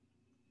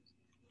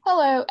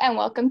Hello and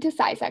welcome to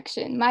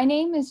SciSection. My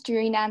name is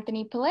Doreen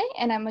Anthony Pillay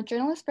and I'm a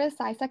journalist for the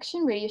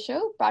SciSection radio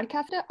show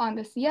broadcasted on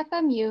the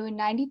CFMU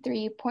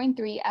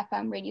 93.3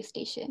 FM radio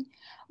station.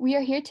 We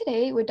are here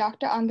today with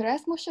Dr.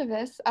 Andres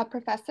Moschevis, a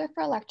professor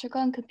for electrical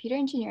and computer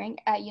engineering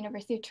at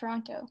University of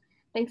Toronto.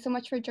 Thanks so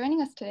much for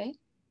joining us today.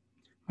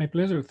 My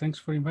pleasure. Thanks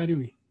for inviting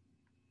me.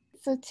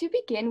 So to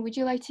begin, would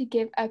you like to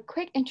give a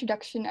quick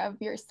introduction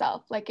of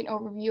yourself, like an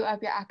overview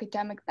of your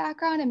academic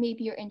background and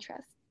maybe your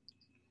interests?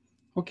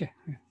 Okay,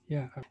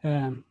 yeah.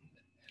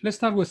 Let's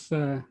start with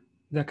the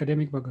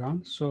academic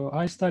background. So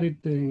I studied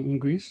in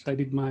Greece. I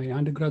did my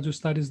undergraduate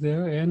studies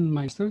there and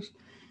master's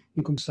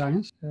in computer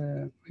science.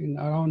 In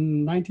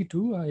around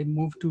 92, I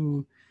moved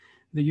to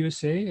the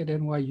USA at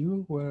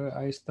NYU, where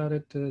I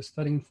started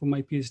studying for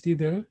my PhD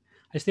there.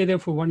 I stayed there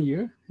for 1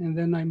 year, and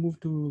then I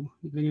moved to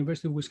the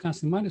University of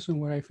Wisconsin-Madison,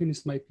 where I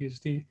finished my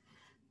PhD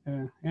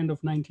end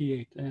of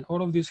 98. And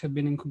all of these have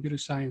been in computer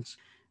science.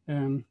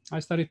 I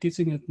started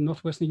teaching at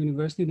Northwestern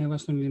University in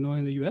Evanston, Illinois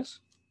in the US.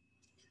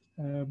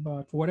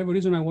 But for whatever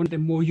reason, I wanted a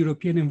more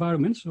European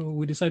environment. So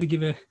we decided to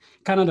give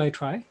Canada a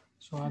try.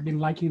 So I've been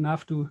lucky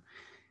enough to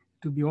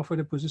be offered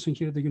a position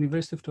here at the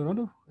University of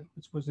Toronto,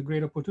 which was a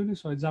great opportunity.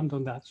 So I jumped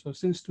on that. So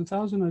since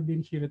 2000, I've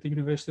been here at the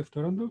University of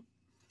Toronto,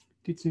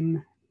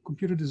 teaching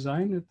computer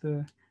design at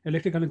the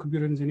Electrical and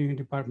Computer Engineering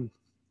Department.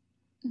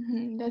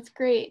 That's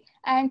great.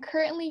 And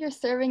currently you're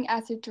serving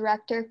as a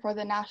director for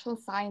the National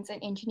Science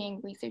and Engineering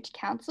Research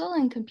Council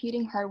and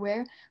Computing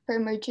Hardware for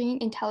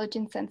Emerging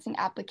Intelligent Sensing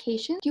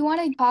Applications. Do you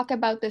want to talk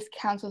about this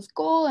council's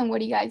goal and what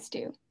do you guys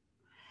do?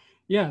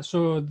 Yeah,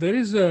 so there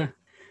is the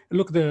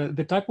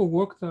type of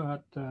work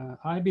that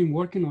I've been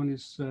working on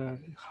is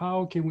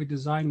how can we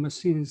design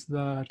machines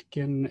that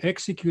can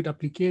execute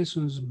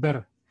applications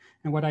better?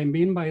 And what I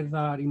mean by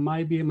that, it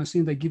might be a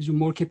machine that gives you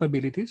more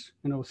capabilities.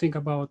 Think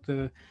about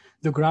the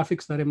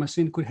graphics that a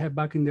machine could have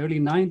back in the early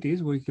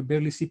 90s, where you could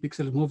barely see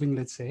pixels moving,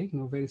 let's say,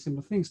 very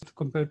simple things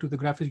compared to the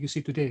graphics you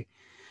see today.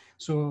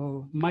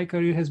 So my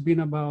career has been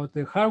about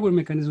the hardware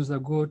mechanisms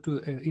that go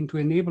to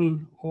enable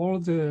all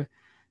the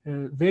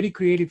very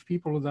creative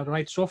people that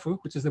write software,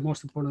 which is the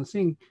most important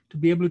thing, to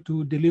be able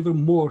to deliver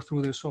more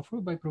through their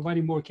software by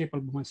providing more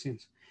capable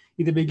machines.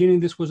 In the beginning,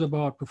 this was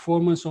about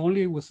performance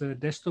only with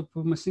desktop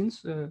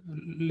machines.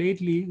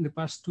 Lately, in the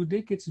past 2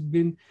 decades, it's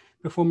been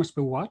performance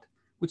per watt,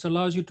 which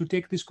allows you to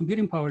take this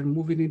computing power and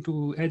move it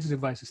into edge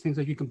devices, things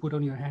that you can put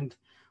on your hand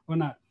or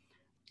not.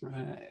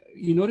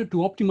 In order to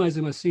optimize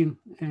the machine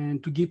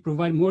and to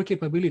provide more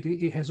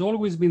capability, it has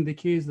always been the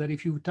case that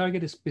if you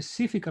target a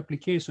specific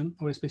application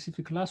or a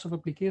specific class of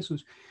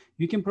applications,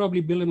 you can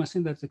probably build a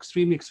machine that's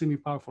extremely, extremely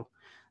powerful.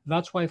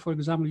 That's why, for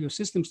example, your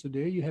systems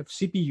today, you have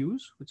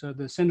CPUs, which are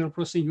the central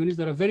processing units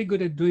that are very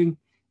good at doing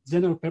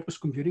general purpose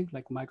computing,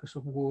 like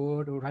Microsoft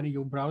Word or running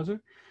your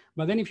browser.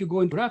 But then if you go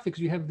into graphics,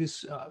 you have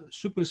these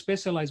super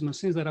specialized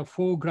machines that are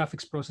for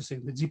graphics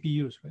processing, the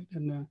GPUs, right?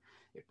 And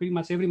pretty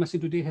much every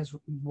machine today has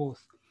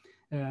both.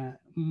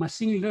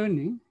 Machine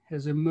learning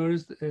has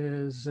emerged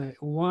as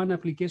one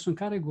application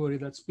category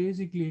that's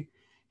basically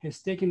has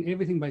taken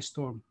everything by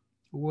storm.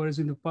 Whereas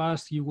in the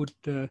past, you would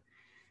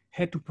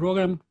had to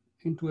program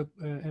into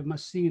a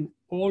machine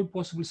all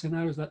possible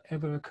scenarios that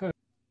ever occur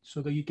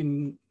so that you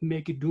can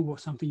make it do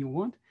something you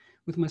want.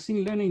 With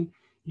machine learning,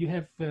 you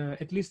have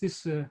at least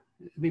this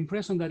the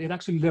impression that it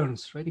actually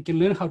learns, right? It can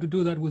learn how to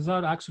do that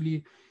without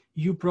actually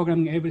you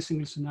programming every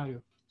single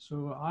scenario.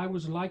 So I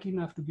was lucky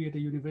enough to be at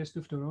the University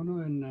of Toronto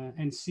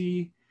and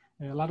see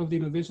a lot of the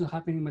innovation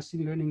happening in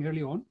machine learning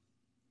early on.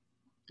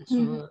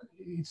 So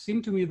it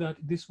seemed to me that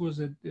this was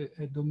a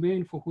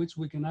domain for which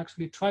we can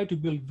actually try to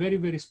build very,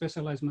 very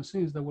specialized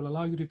machines that will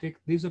allow you to take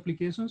these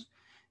applications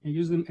and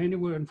use them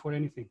anywhere and for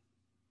anything.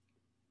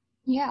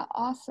 Yeah,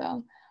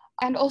 awesome.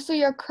 And also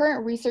your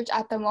current research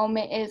at the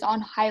moment is on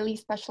highly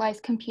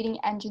specialized computing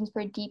engines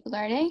for deep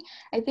learning.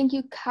 I think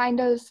you kind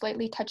of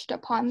slightly touched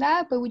upon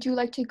that, but would you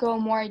like to go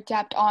more in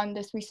depth on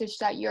this research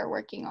that you're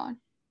working on?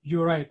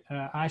 You're right.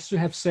 I should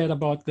have said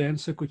about the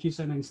Answer Cohesa,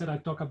 and instead I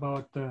talk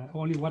about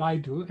only what I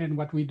do and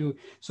what we do.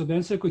 So the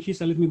Answer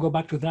Cohesa, let me go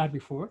back to that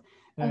before.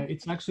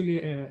 It's actually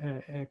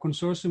a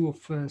consortium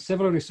of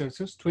several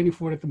researchers,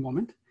 24 at the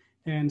moment,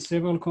 and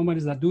several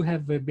companies that do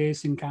have a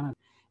base in Canada.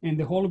 And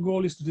the whole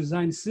goal is to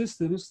design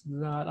systems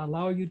that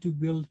allow you to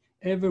build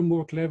ever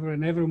more clever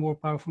and ever more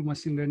powerful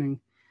machine learning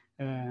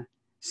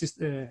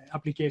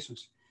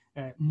applications.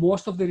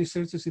 Most of the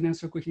researchers in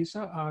Answer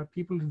Cohesa are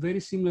people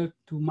very similar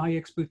to my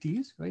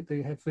expertise, right?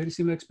 They have very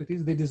similar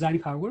expertise. They design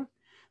hardware,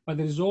 but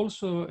there is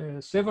also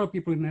several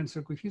people in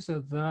Answer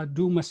Cohesa that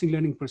do machine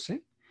learning per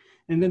se.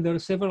 And then there are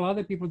several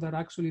other people that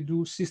actually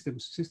do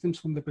systems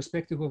from the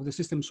perspective of the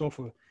system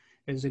software,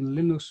 as in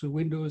Linux,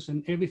 Windows,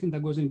 and everything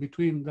that goes in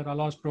between that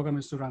allows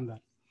programmers to run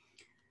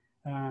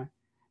that.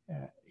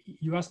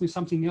 You asked me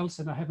something else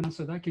and I haven't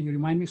answered that. Can you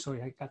remind me?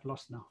 Sorry, I got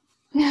lost now.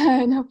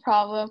 No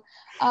problem.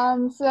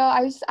 So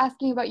I was just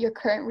asking about your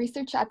current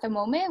research at the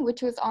moment,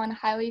 which was on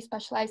highly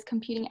specialized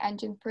computing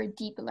engine for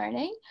deep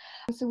learning.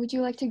 So would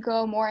you like to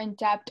go more in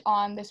depth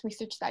on this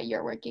research that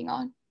you're working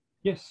on?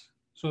 Yes.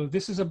 So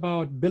this is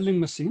about building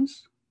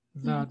machines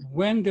that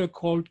when they're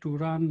called to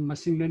run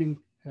machine learning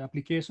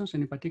applications,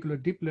 and in particular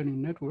deep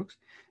learning networks,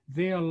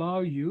 they allow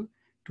you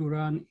to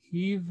run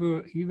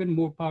even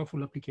more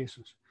powerful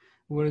applications.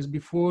 Whereas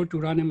before, to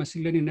run a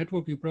machine learning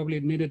network, you probably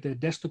needed a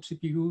desktop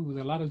CPU with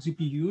a lot of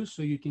GPUs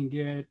so you can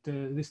get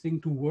this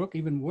thing to work,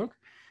 even work.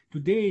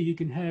 Today, you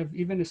can have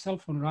even a cell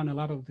phone run a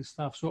lot of this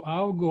stuff. So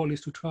our goal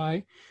is to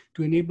try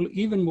to enable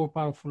even more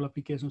powerful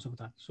applications of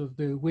that. So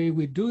the way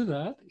we do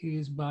that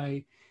is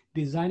by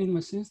designing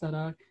machines that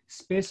are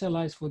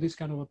specialized for this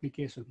kind of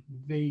application.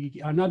 They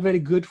are not very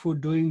good for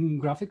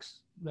doing graphics.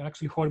 They're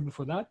actually horrible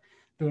for that.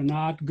 They're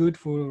not good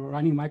for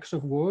running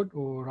Microsoft Word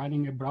or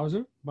running a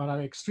browser, but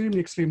are extremely,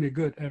 extremely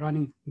good at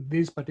running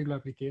these particular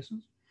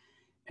applications.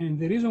 And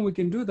the reason we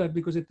can do that,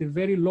 because at the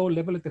very low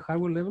level, at the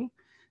hardware level,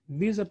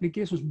 these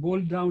applications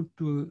boil down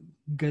to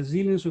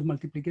gazillions of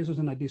multiplications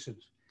and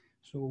additions.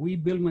 So we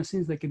build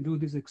machines that can do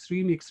this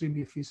extremely,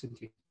 extremely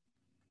efficiently.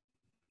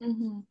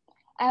 Mm-hmm.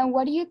 And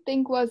what do you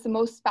think was the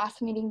most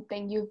fascinating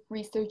thing you've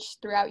researched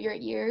throughout your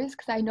years?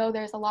 Because I know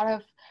there's a lot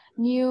of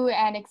new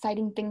and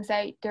exciting things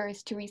that there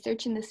is to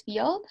research in this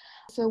field.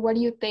 So what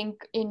do you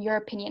think, in your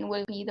opinion,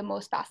 would be the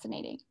most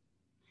fascinating?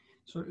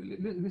 So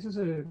this is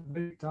a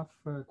very tough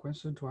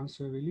question to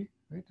answer, really,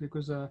 right?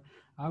 Because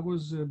I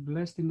was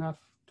blessed enough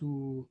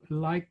to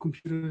like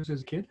computers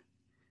as a kid.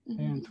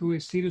 And through a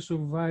series of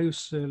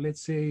various,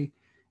 let's say,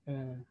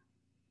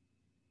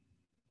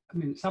 I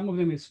mean, some of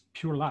them is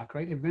pure luck,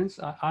 right? Events,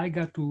 I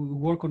got to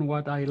work on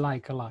what I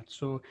like a lot.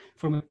 So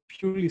from a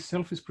purely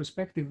selfish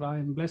perspective,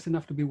 I'm blessed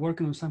enough to be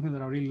working on something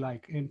that I really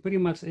like. And pretty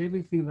much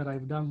everything that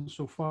I've done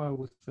so far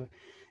with,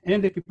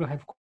 and the people I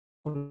have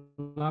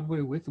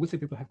collaborated with the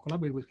people I have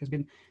collaborated with, has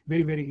been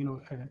very, very,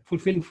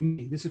 fulfilling for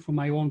me. This is from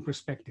my own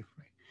perspective,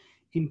 right?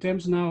 In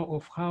terms now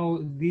of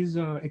how these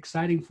are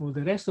exciting for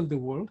the rest of the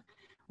world,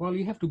 well,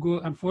 you have to go,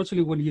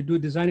 unfortunately, when you do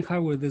design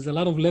hardware, there's a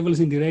lot of levels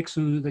and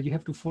directions that you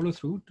have to follow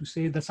through to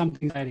say that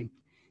something exciting.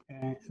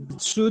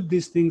 Should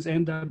these things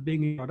end up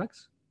being in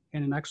products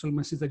and in actual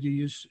machines that you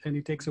use, and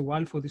it takes a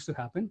while for this to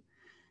happen,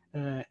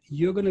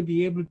 you're going to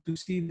be able to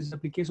see these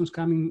applications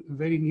coming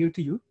very near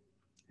to you,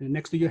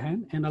 next to your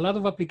hand. And a lot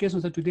of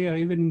applications that today are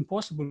even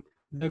impossible,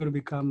 they're going to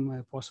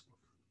become possible.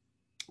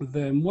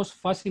 The most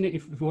fascinating,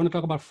 if you want to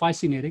talk about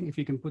fascinating, if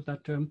you can put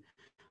that term,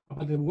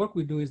 about the work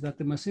we do, is that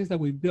the machines that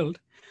we build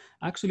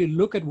actually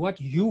look at what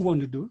you want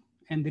to do,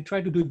 and they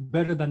try to do it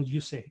better than you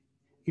say.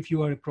 If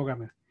you are a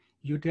programmer,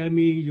 you tell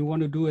me you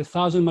want to do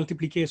 1,000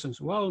 multiplications.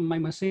 Well, my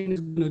machine is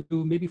going to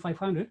do maybe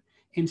 500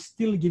 and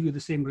still give you the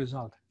same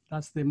result.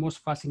 That's the most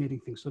fascinating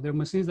thing. So there are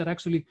machines that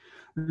actually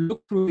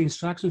look through the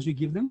instructions you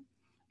give them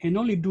and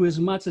only do as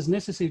much as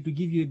necessary to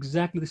give you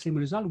exactly the same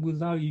result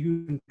without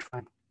you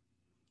trying.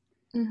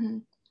 Mm-hmm.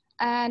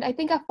 And I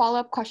think a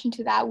follow-up question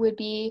to that would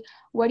be,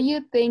 what do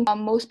you think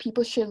most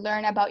people should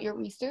learn about your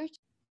research?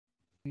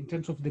 In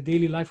terms of the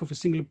daily life of a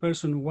single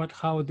person,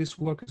 how this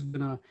work is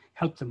going to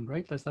help them,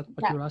 right? That's that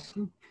what you're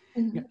asking?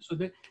 Mm-hmm. Yeah. So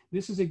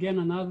this is, again,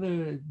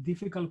 another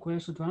difficult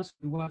question to answer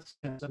in what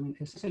sense. I mean,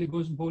 essentially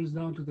boils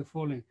down to the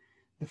following.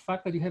 The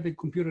fact that you have a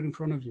computer in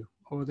front of you,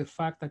 or the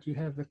fact that you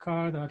have a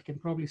car that can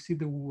probably see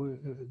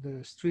the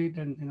street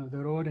and the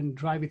road and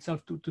drive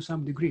itself to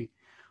some degree,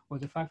 or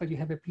the fact that you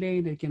have a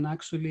plane that can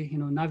actually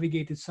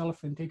navigate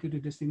itself and take you to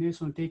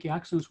destination and take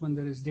actions when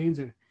there is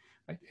danger.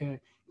 Right?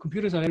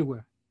 Computers are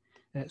everywhere.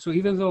 So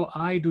even though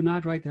I do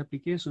not write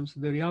applications,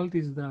 the reality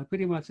is that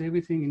pretty much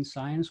everything in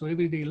science or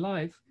everyday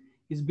life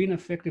is being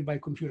affected by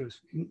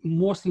computers,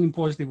 mostly in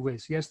positive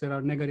ways. Yes, there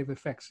are negative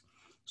effects.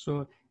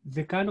 So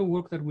the kind of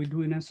work that we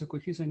do in Answer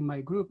Cohesion in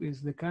my group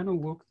is the kind of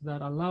work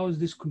that allows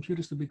these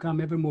computers to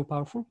become ever more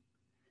powerful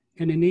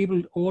and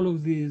enable all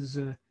of these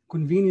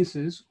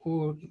conveniences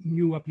or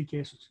new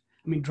applications.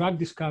 I mean, drug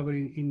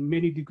discovery in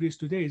many degrees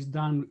today is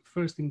done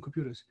first in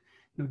computers.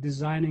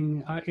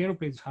 Designing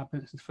airplanes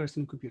happens first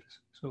in computers.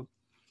 So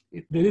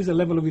there is a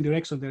level of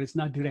interaction there. It's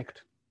not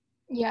direct.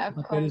 Yeah,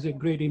 but there is a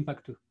great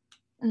impact too.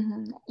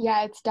 Mm-hmm.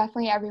 Yeah, it's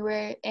definitely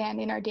everywhere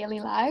and in our daily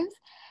lives.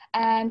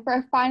 And for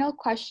our final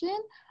question,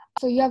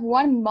 so you have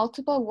won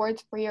multiple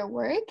awards for your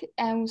work.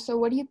 And so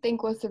what do you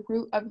think was the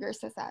root of your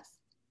success?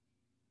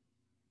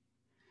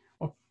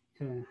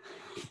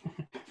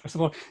 First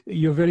of all,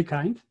 you're very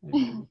kind.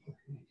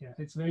 Yeah,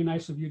 it's very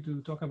nice of you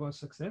to talk about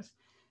success.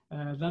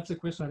 That's a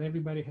question that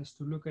everybody has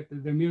to look at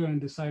the mirror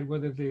and decide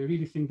whether they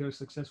really think they're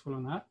successful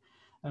or not.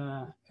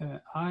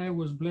 I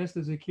was blessed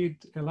as a kid.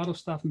 A lot of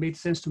stuff made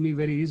sense to me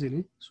very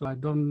easily. So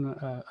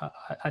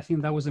I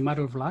think that was a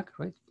matter of luck,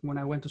 right? When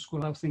I went to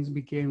school, how things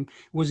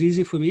was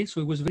easy for me.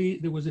 So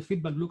there was a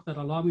feedback loop that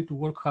allowed me to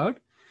work hard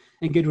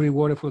and get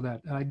rewarded for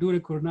that. I do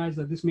recognize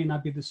that this may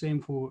not be the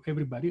same for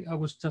everybody. I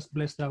was just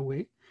blessed that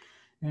way.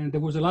 And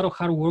there was a lot of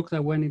hard work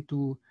that went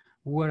into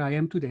where I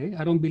am today.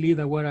 I don't believe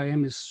that where I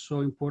am is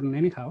so important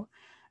anyhow.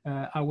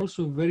 I'm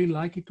also very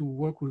lucky to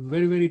work with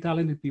very, very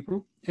talented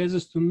people. As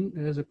a student,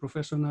 as a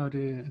professor now at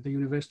the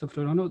University of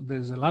Toronto,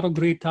 there's a lot of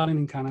great talent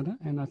in Canada.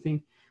 And I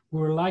think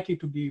we're lucky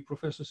to be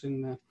professors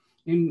in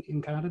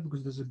Canada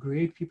because there's a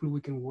great people we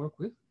can work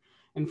with.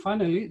 And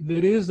finally,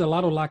 there is a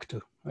lot of luck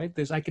too.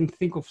 right? I can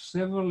think of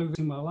several events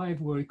in my life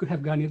where it could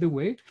have gone either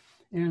way,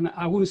 and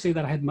I wouldn't say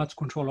that I had much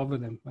control over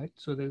them, right?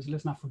 So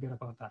let's not forget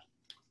about that.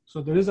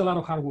 So there is a lot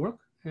of hard work,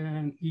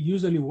 and it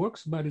usually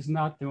works, but it's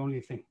not the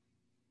only thing.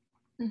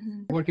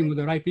 Working with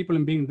the right people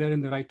and being there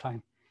in the right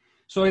time.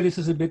 Sorry, this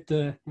is a bit,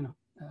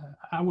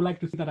 I would like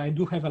to think that I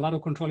do have a lot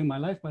of control in my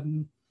life, but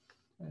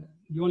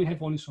you only have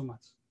so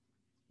much.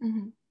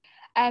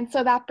 And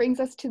so that brings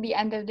us to the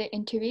end of the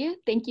interview.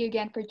 Thank you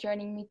again for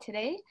joining me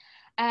today.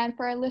 And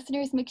for our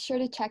listeners, make sure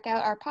to check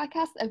out our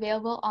podcast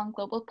available on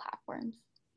global platforms.